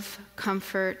love,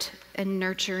 comfort, and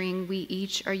nurturing we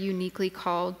each are uniquely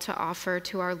called to offer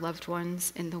to our loved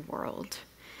ones in the world.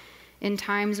 In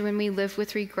times when we live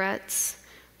with regrets,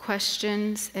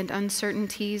 questions, and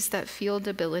uncertainties that feel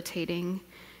debilitating,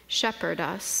 shepherd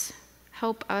us,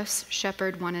 help us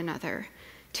shepherd one another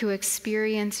to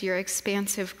experience your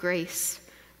expansive grace,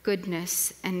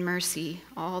 goodness, and mercy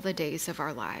all the days of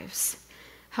our lives.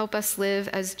 Help us live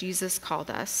as Jesus called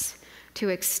us, to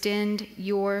extend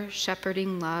your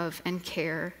shepherding love and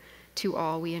care to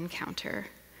all we encounter.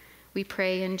 We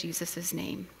pray in Jesus'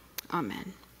 name.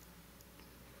 Amen.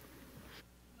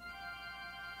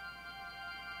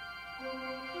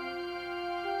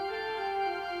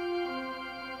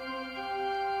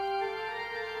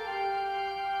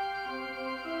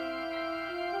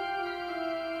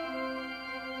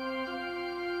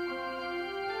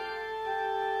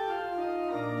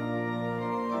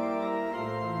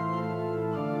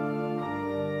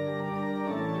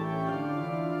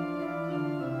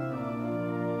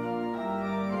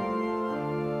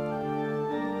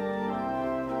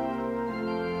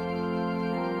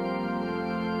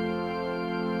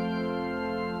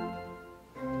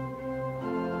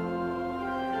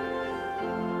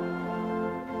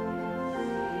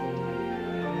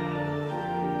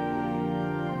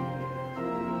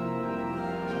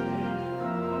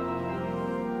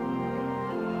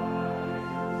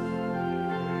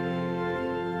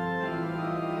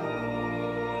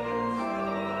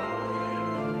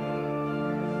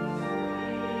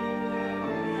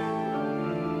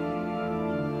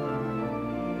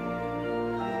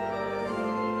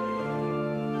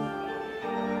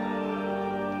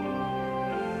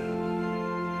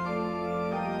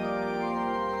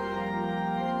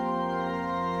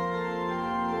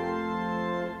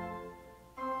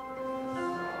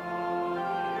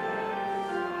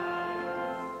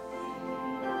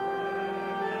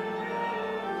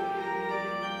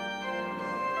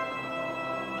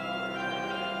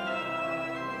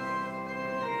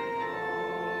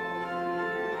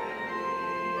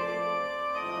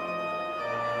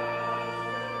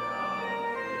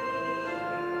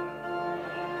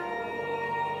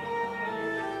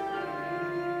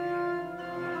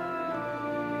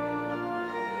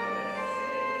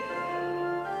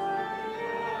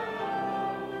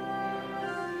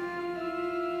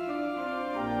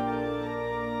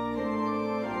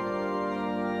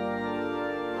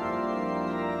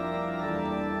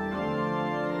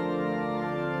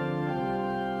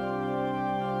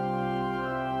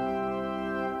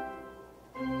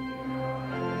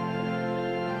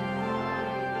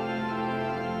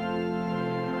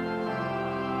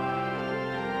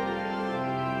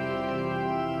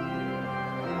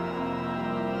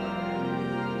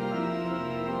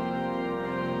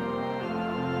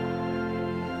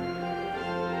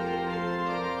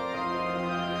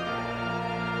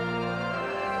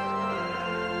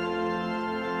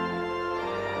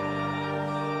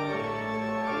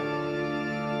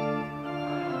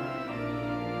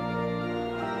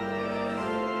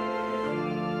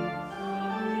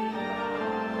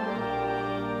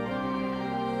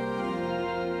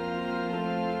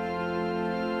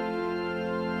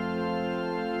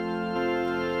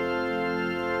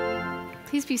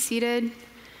 Please be seated.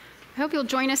 I hope you'll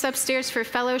join us upstairs for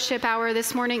fellowship hour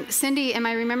this morning. Cindy, am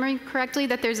I remembering correctly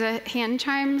that there's a hand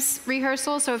chimes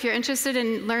rehearsal? So if you're interested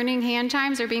in learning hand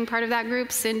chimes or being part of that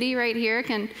group, Cindy right here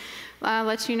can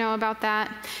let you know about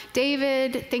that.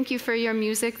 David, thank you for your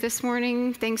music this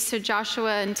morning. Thanks to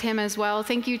Joshua and Tim as well.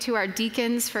 Thank you to our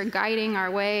deacons for guiding our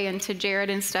way, and to Jared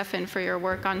and Stefan for your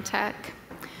work on tech.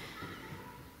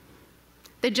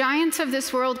 The giants of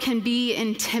this world can be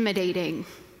intimidating.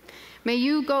 May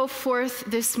you go forth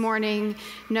this morning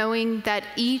knowing that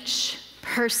each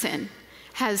person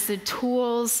has the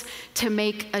tools to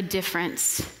make a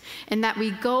difference, and that we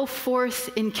go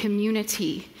forth in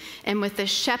community and with the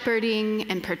shepherding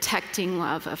and protecting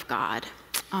love of God.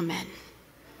 Amen.